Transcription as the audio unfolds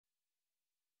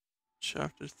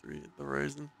Chapter 3, The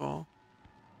Rise and Fall.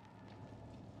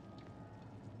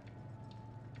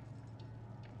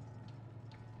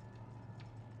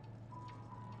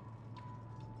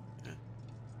 Okay.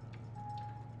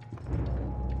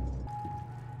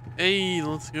 Hey,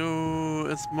 let's go.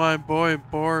 It's my boy,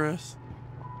 Boris.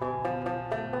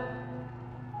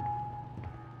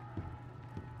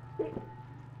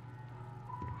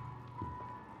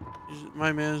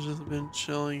 My man's just been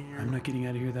chilling here. I'm not getting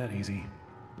out of here that easy.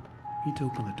 Need to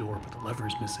open the door, but the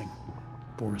lever's missing.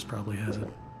 Boris probably has it.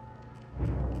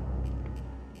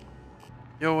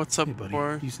 Yo, what's up, hey, buddy,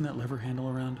 Boris? you seen that lever handle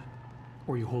around?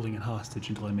 Or are you holding it hostage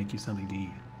until I make you something to eat?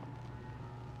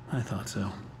 I thought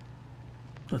so.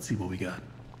 Let's see what we got.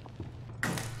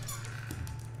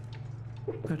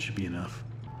 That should be enough.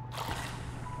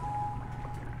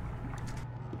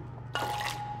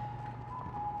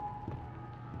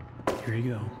 Here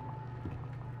you go.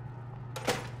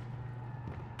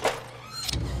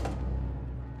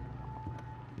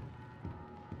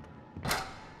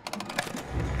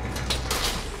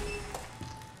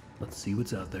 Let's see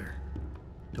what's out there.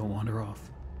 Don't wander off.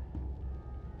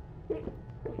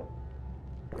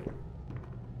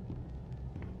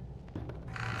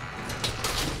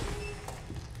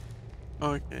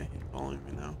 Okay, he's following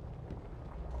me now.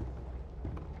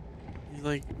 He's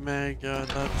like, mad god,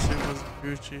 that suit was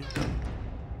Gucci.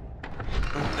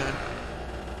 Okay.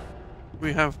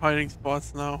 We have hiding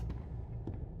spots now.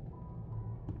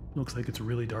 Looks like it's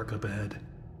really dark up ahead.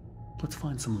 Let's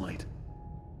find some light.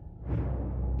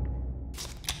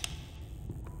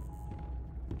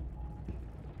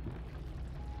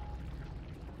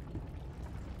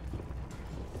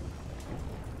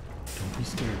 Don't be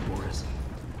scared, Boris.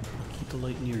 Keep the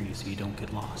light near you so you don't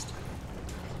get lost.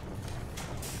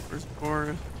 Where's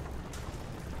Boris?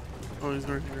 Oh, he's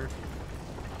right here.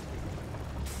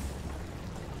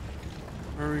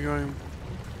 Where are we going?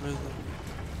 Where is it?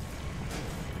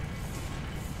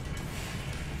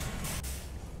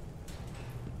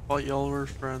 Thought y'all were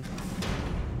friends.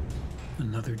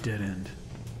 Another dead end.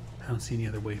 I don't see any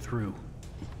other way through.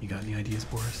 You got any ideas,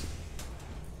 Boris?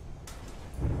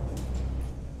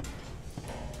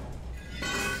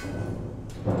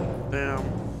 Damn.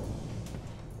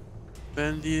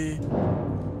 Bendy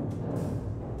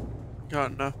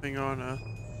got nothing on us.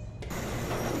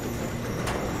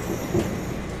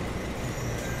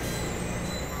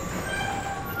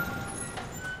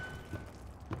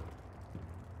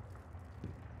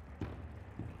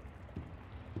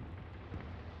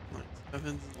 Like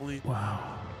Seven's lead.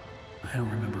 Wow. I don't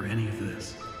remember any of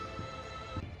this.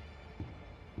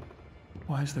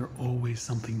 Why is there always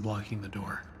something blocking the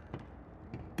door?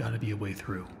 Gotta be a way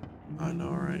through. I know,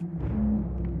 right?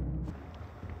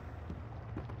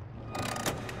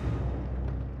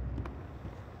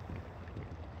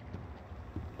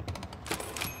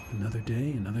 Another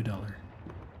day, another dollar.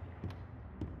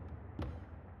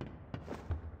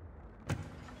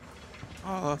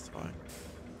 Oh, that's fine.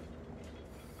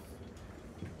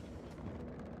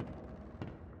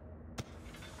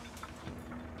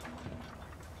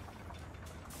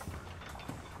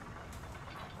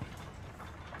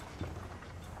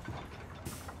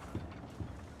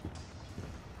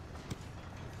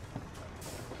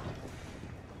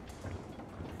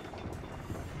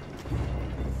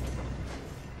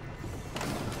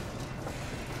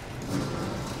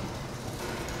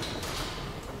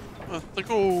 Let's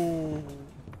go.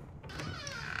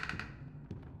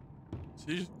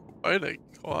 She's quite a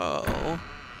qual.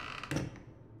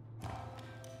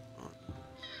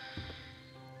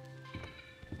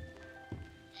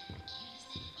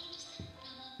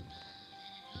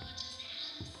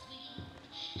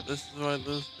 This is why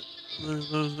there's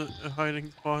those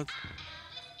hiding spots.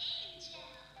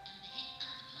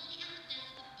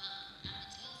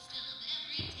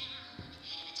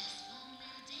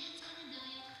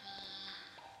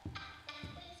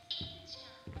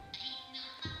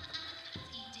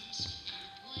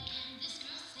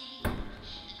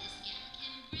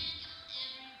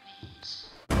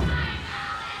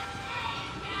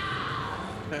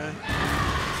 Okay.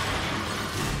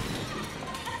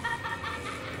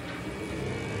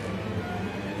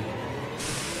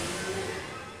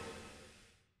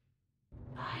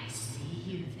 I see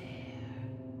you there.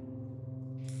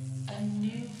 A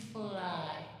new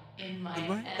fly in my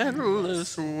My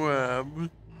endless endless web.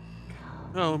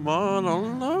 Come Come on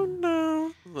along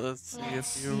now. Let's see Let's if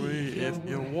see if you're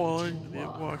you ready want to to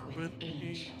walk walk with with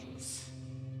me. angels.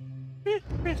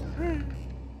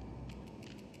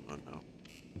 Oh no.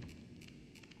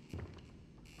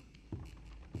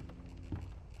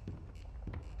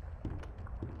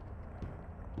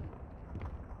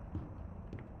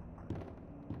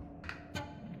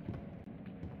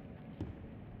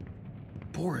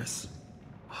 Boris.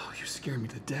 Oh, you scared me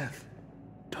to death.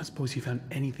 Don't suppose you found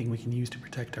anything we can use to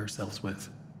protect ourselves with.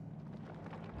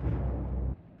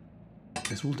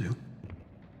 This will do.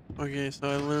 Okay, so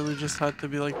I literally just had to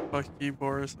be like, fuck you,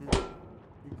 Boris.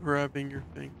 I'm grabbing your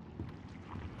thing.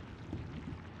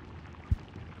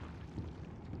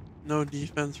 No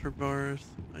defense for Boris,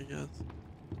 I guess.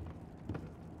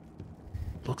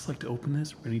 Looks like to open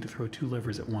this, we're gonna need to throw 2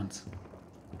 levers at once.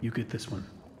 You get this one.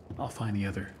 I'll find the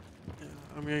other. Yeah,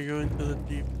 I'm gonna go into the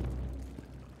deep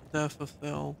depth of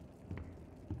hell.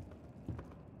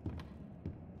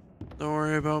 Don't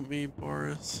worry about me,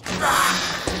 Boris.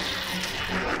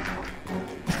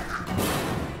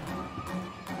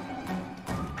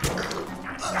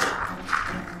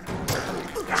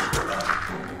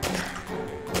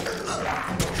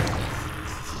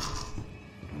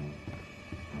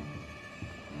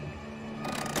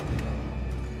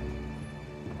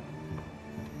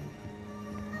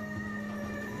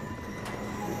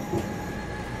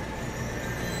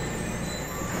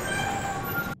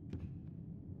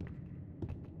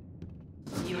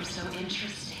 You're so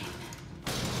interesting.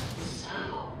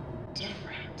 So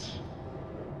different.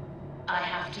 I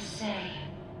have to say,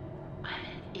 I'm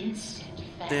an instant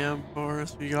fan. Damn,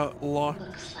 Boris, we got locked.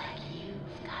 Looks like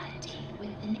you've got a date with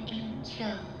an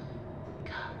angel.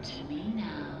 Come to me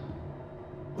now.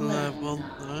 Level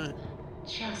 9.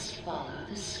 Just follow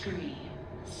the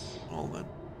screams. All then.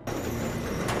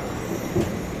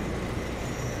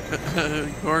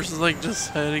 Boris is like just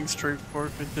heading straight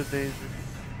forth into danger.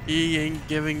 He ain't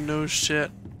giving no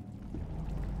shit.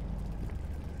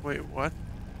 Wait, what?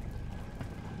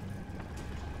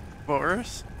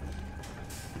 Boris?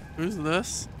 Who's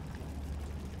this?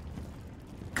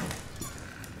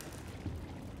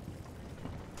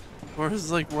 Boris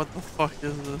is like, what the fuck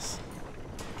is this?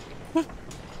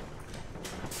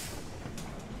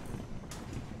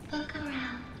 Look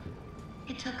around.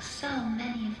 It took so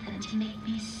many of them to make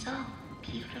me so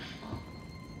beautiful.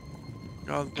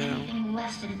 God damn. Anything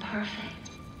less than perfect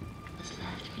was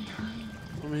left behind.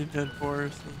 Let me dead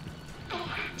Boris. I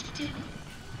had to do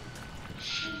it.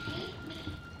 She made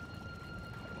me.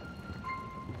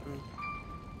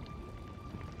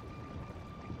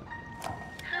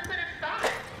 Who would have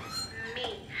thought?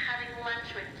 Me having lunch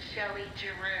with Joey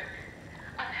Giroux.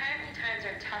 Apparently times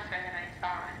are tougher than I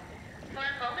thought. For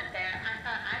a moment there, I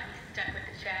thought I'd be stuck with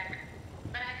the check.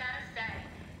 But I gotta say,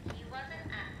 he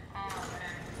wasn't at all what I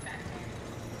expected.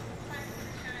 Plus,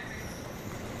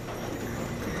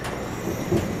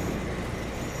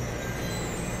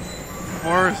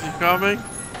 Boris, you coming?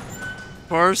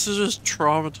 Boris is just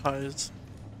traumatized.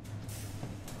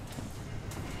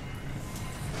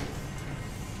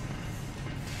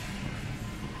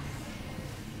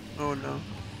 Oh no.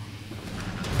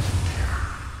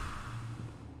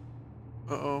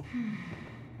 Uh-oh.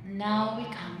 Now we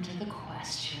come to the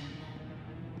question.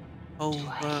 Oh, Do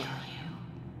I kill that. you?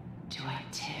 Do I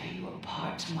tear you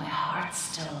apart to my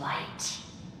heart's delight?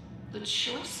 The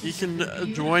choice You is can beautiful.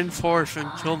 join force and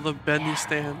kill the Bendy Yeah.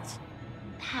 stands.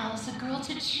 How's a girl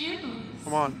to choose?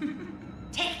 Come on.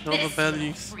 Take Kill the this Bendy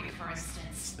little freak, for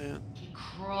instance. stand. He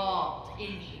crawled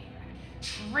in here,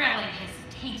 trailing his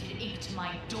tainted ink to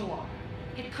my door.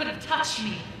 It could have touched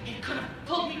me. It could have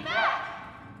pulled me back.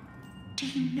 Do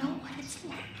you know what it's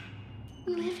like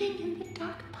living in the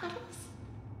dark puddles?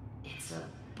 It's a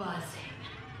buzzing,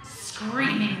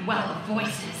 screaming well of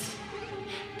voices.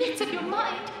 Bits of your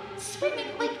mind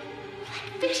swimming like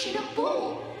fish in a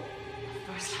bowl.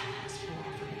 The first time I was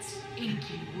born from its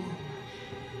inky womb,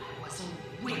 I was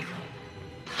a wiggling,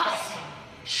 pussing,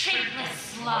 shapeless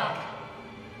slug.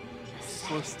 The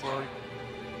second Slug. time,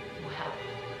 well,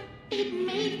 it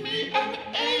made me an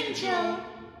angel.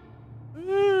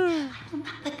 I will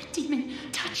not let the demon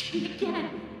touch me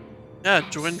again. Yeah,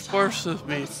 join force with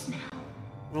me. Close now.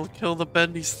 We'll kill the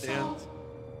Bendy stands.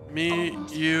 Me,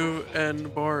 you,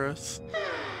 and Boris.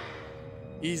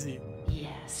 Easy.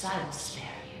 Yes, I will spare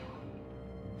you.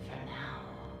 For now.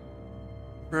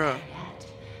 Bruh. Yet,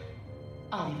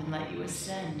 I'll even let you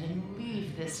ascend and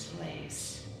leave this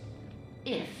place.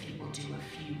 If you will do a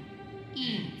few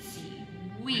eensy,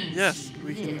 weensy Yes,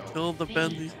 we can little kill the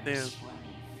Bendy favors stand. for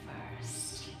me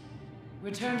first.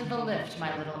 Return to the lift,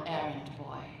 my little errand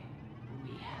boy.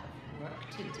 We have work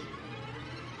to do.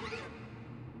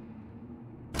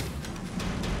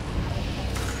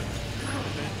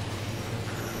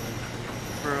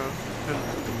 Bruh.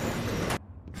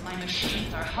 My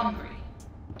machines are hungry.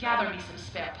 Gather me some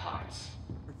spare parts.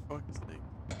 For fuck's sake.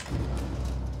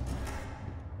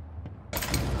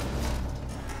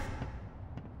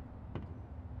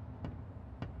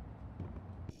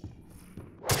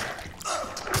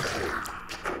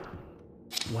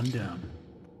 One down.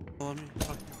 Let me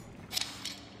fucking.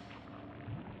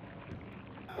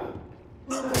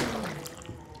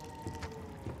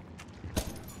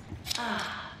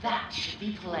 Ah, that should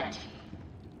be plenty.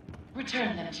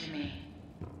 Return them to me.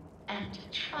 And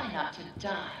try not to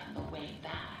die on the way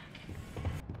back.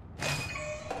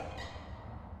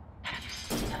 Have you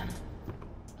seen them?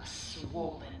 The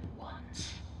swollen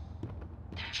ones.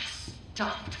 They're just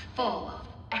stuffed full of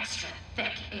extra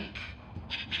thick ink.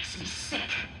 It makes me sick.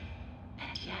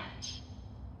 And yet,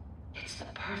 it's the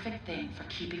perfect thing for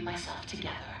keeping myself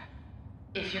together.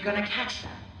 If you're gonna catch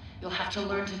them, you'll have to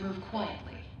learn to move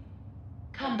quietly.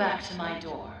 Come back to my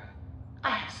door.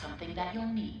 I have something that you'll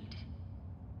need.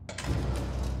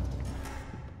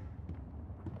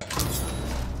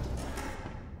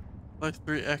 Like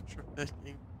 3 extra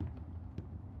picking.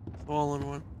 Swollen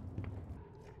one.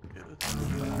 Okay, this is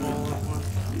the swollen one.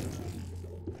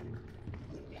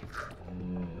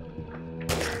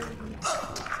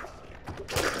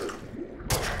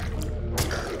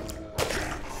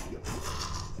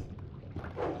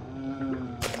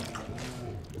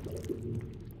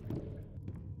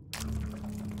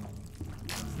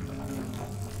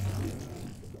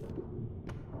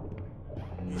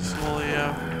 Slowly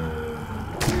out.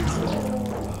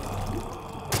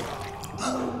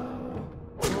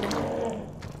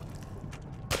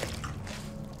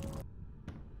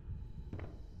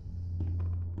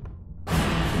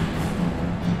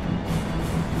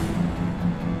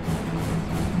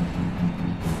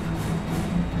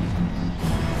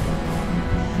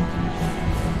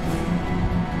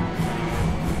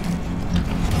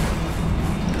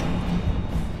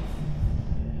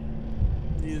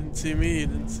 You didn't see me, you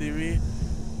didn't see me.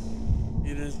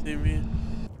 You didn't see me.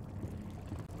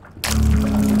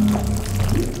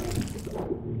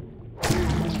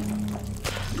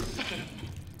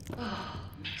 Oh,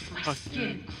 makes my Fuck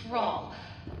skin crawl.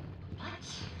 But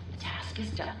the task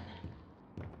is done.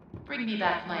 Bring me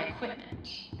back my equipment,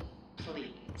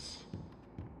 please.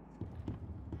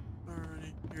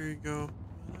 Alright, here you go.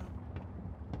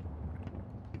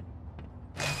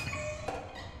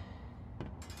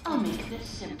 I'll make this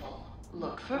simple.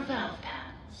 Look for valve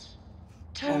pans.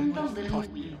 Turn the Oh my little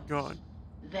fucking wheels. God.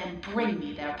 Then bring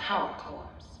me their power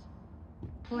cores.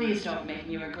 Please don't make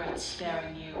me regret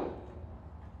sparing you.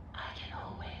 I can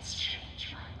always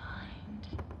change my mind.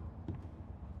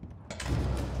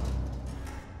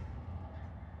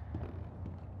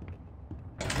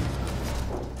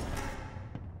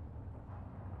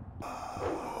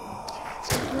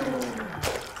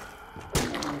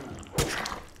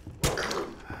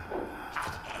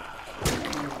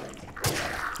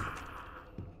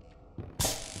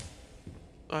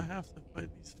 I have to fight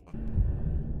these fucking.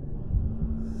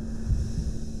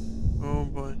 Oh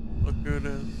boy, look who it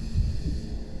is.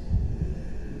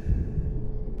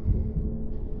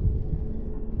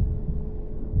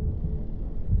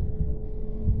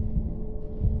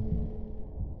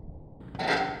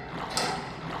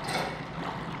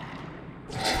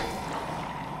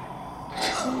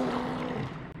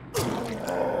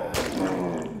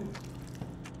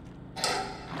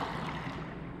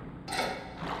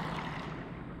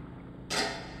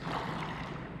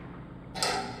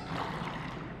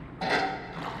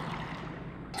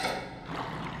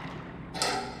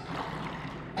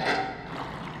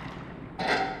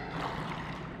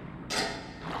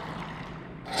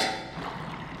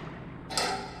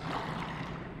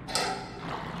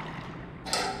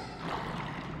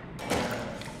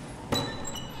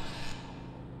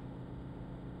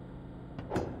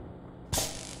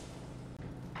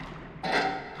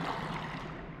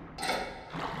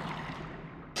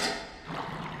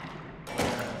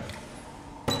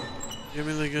 Give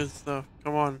me the good stuff.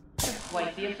 Come on. You're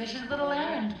quite the efficient little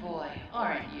errand boy,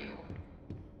 aren't you?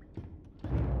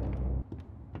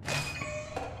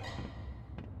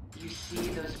 You see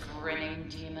those grinning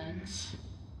demons?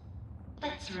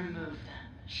 Let's remove them,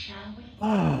 shall we?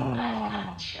 I've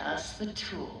got just the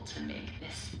tool to make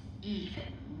this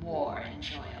even more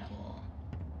enjoyable.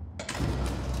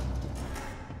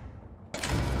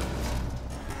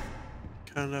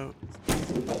 Kind of.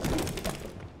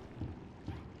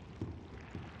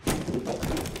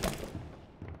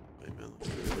 Wait a minute.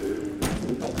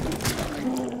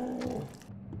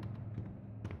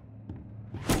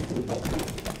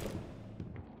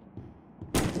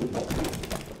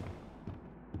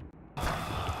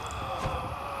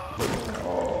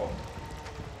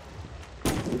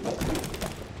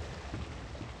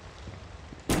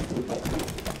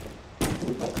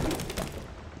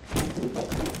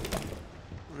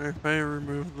 Wonder if I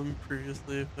removed them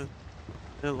previously, if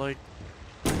it like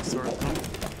restores them.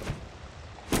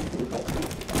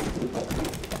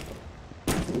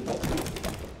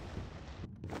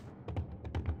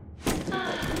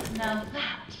 Now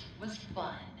that was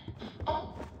fun.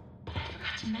 Oh, but I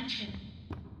forgot to mention,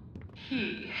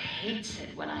 he hates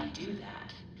it when I do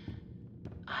that.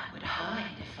 I would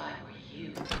hide if I were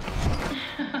you.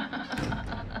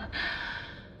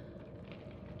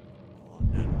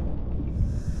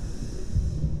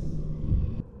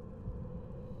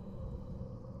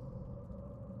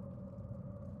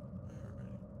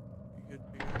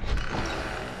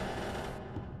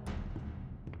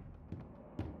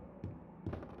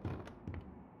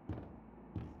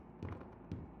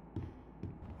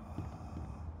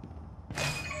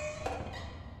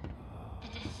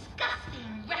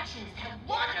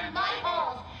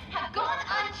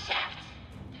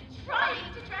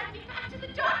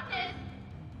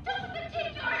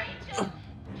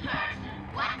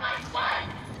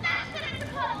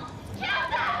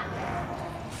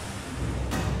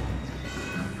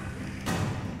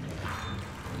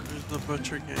 The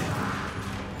butcher gang.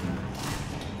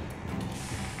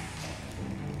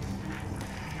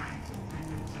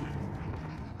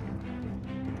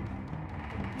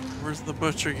 Where's the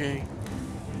butcher gang?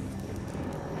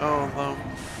 Oh,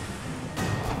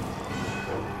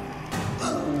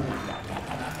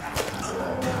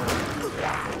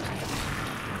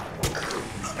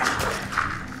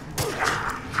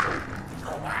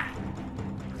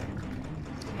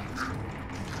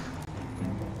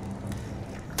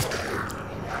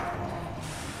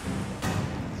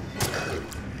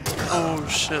 oh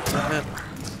shit, the head.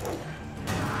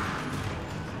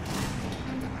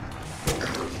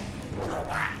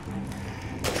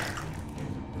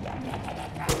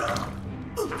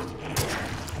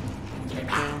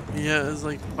 Yeah, it's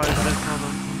like 5 hits on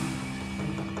him.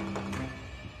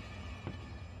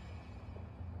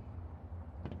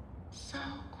 So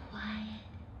quiet.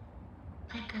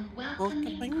 Like a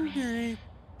welcoming breath. Day.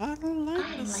 I don't like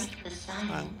I this. like the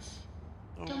silence.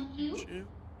 Oh, Don't you?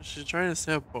 She's trying to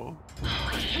say a bow. Oh,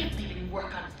 I hate leaving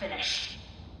work unfinished.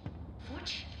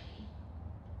 Fortunately,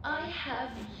 I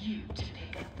have you to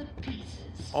pick up the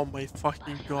pieces. Oh my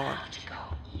fucking But you'll god. have to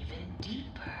go even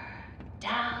deeper.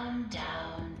 Down,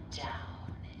 down,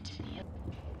 down into the...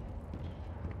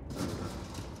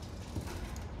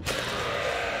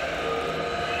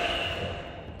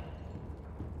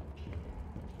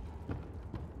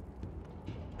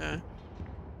 Yeah.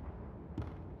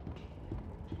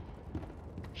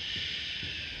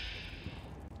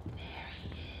 There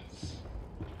he is.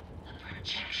 The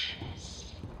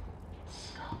projectionist.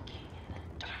 Skulking in the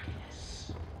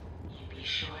darkness. You be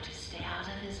sure to stay out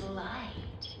of his light.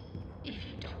 If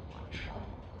you don't want trouble.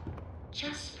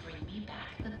 Just bring me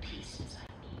back the pieces I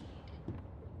need.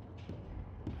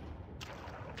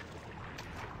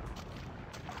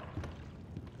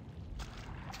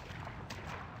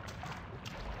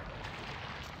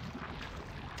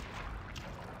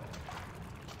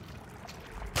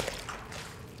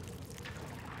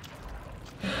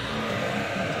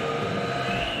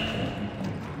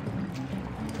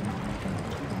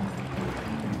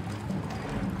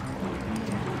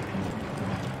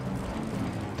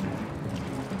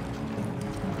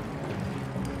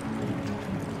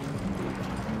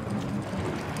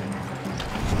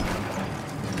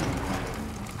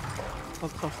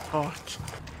 What the fuck?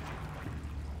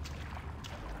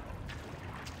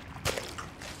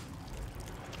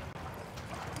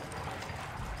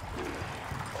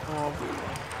 Oh.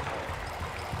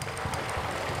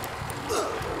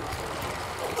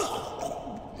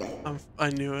 I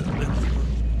knew it.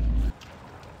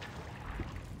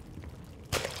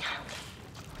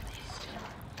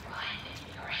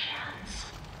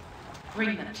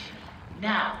 Bring them to me,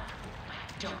 now. I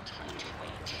don't like to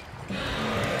wait.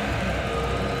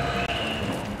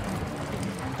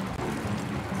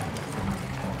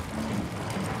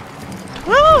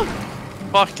 Woo!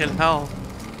 Fucking hell.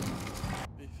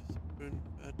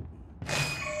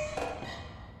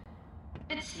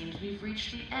 It seems we've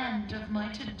reached the end of my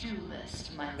to-do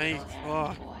list, my Hey, little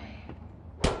errand fuck. boy.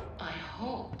 I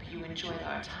hope you enjoyed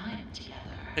our time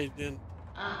together. I didn't.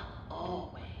 I'll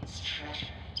always treasure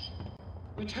it.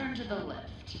 Return to the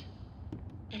lift.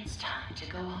 It's time to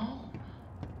go home.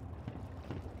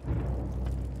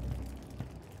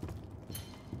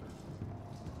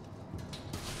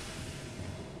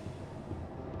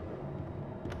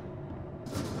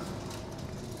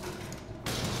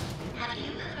 Have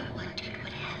you ever wondered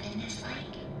what heaven is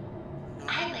like?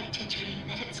 I like to dream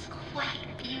that it's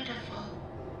quite beautiful.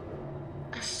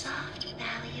 A soft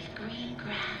valley of green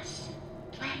grass,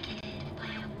 blanketed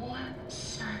by a warm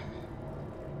sun.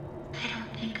 I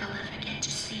don't think I'll ever get to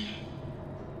see it.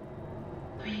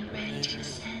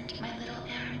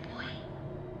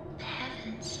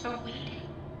 So waiting.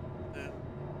 Yeah.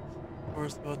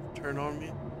 Boris about to turn on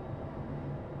me.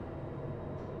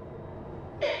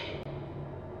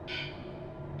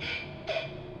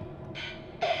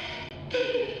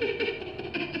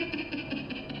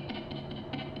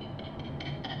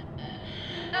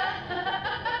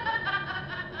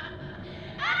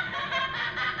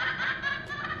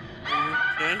 Are you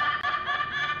okay?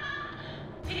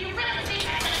 Did you really think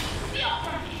I let you steal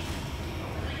from me?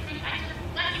 Really think I just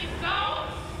let you go?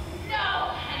 No,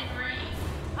 Henry.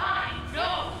 I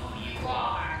know who you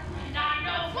are, and I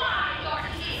know why you're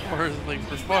here. Boris, like,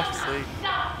 for fuck's sake.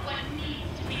 Not what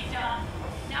needs to be done.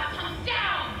 Now come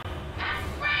down and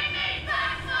bring me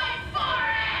back my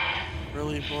Boris!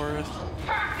 Really, Boris?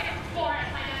 Perfect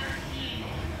Boris I've ever seen,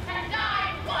 and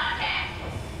I want it!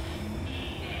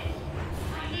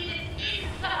 I need it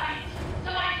inside, so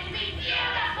I can be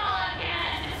beautiful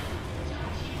again!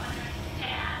 Don't you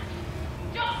understand?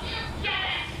 Don't you get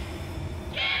it?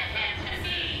 Give him to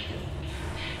me!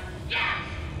 Yes!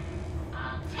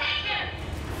 I'll take him!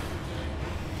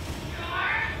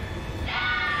 You're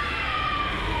dead!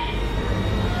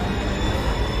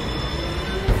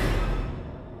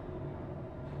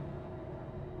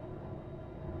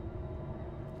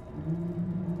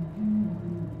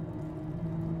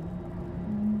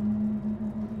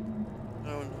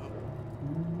 Oh no.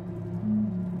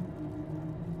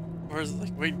 Boris is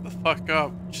like, wake the fuck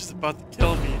up. She's about to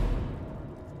kill me.